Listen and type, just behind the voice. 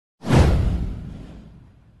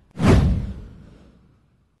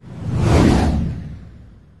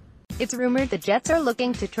It's rumored the Jets are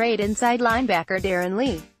looking to trade inside linebacker Darron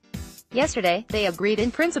Lee. Yesterday, they agreed in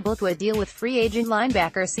principle to a deal with free agent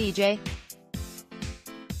linebacker CJ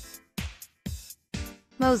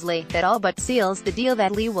Mosley that all but seals the deal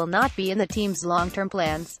that Lee will not be in the team's long-term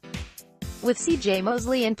plans. With CJ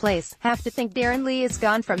Mosley in place, have to think Darron Lee is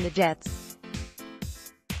gone from the Jets.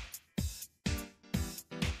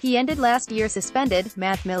 He ended last year suspended,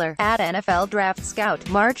 Matt Miller, at NFL Draft Scout,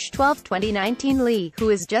 March 12, 2019. Lee, who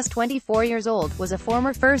is just 24 years old, was a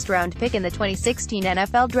former first-round pick in the 2016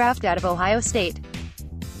 NFL Draft out of Ohio State.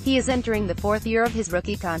 He is entering the fourth year of his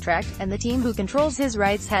rookie contract, and the team who controls his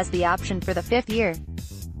rights has the option for the fifth year.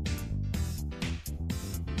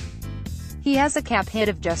 He has a cap hit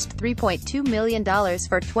of just $3.2 million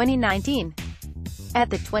for 2019. At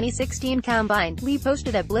the 2016 Combine, Lee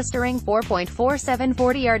posted a blistering 4.47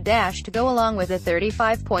 40-yard dash to go along with a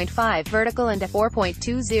 35.5 vertical and a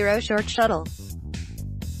 4.20 short shuttle.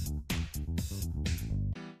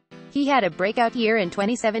 He had a breakout year in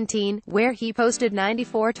 2017, where he posted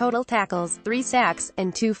 94 total tackles, 3 sacks,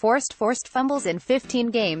 and 2 forced fumbles in 15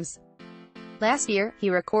 games. Last year, he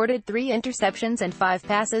recorded 3 interceptions and 5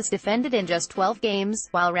 passes defended in just 12 games,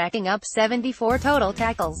 while racking up 74 total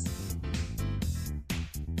tackles.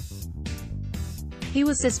 He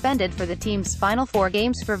was suspended for the team's final 4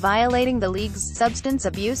 games for violating the league's substance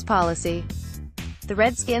abuse policy. The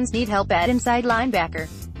Redskins need help at inside linebacker.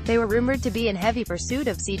 They were rumored to be in heavy pursuit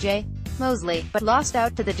of CJ Mosley, but lost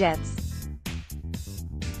out to the Jets.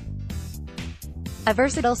 A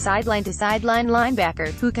versatile sideline-to-sideline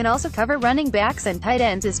linebacker, who can also cover running backs and tight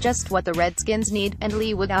ends, is just what the Redskins need, and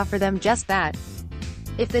Lee would offer them just that.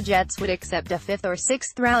 If the Jets would accept a 5th or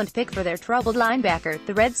 6th round pick for their troubled linebacker,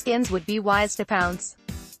 the Redskins would be wise to pounce.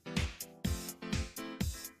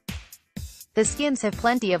 The Skins have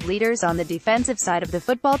plenty of leaders on the defensive side of the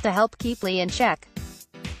football to help keep Lee in check.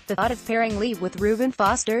 The thought of pairing Lee with Reuben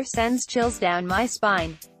Foster sends chills down my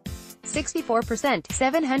spine. 64%,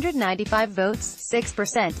 795 votes,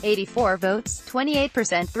 6%, 84 votes,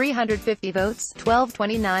 28%, 350 votes,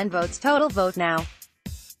 1229 votes total. Vote now.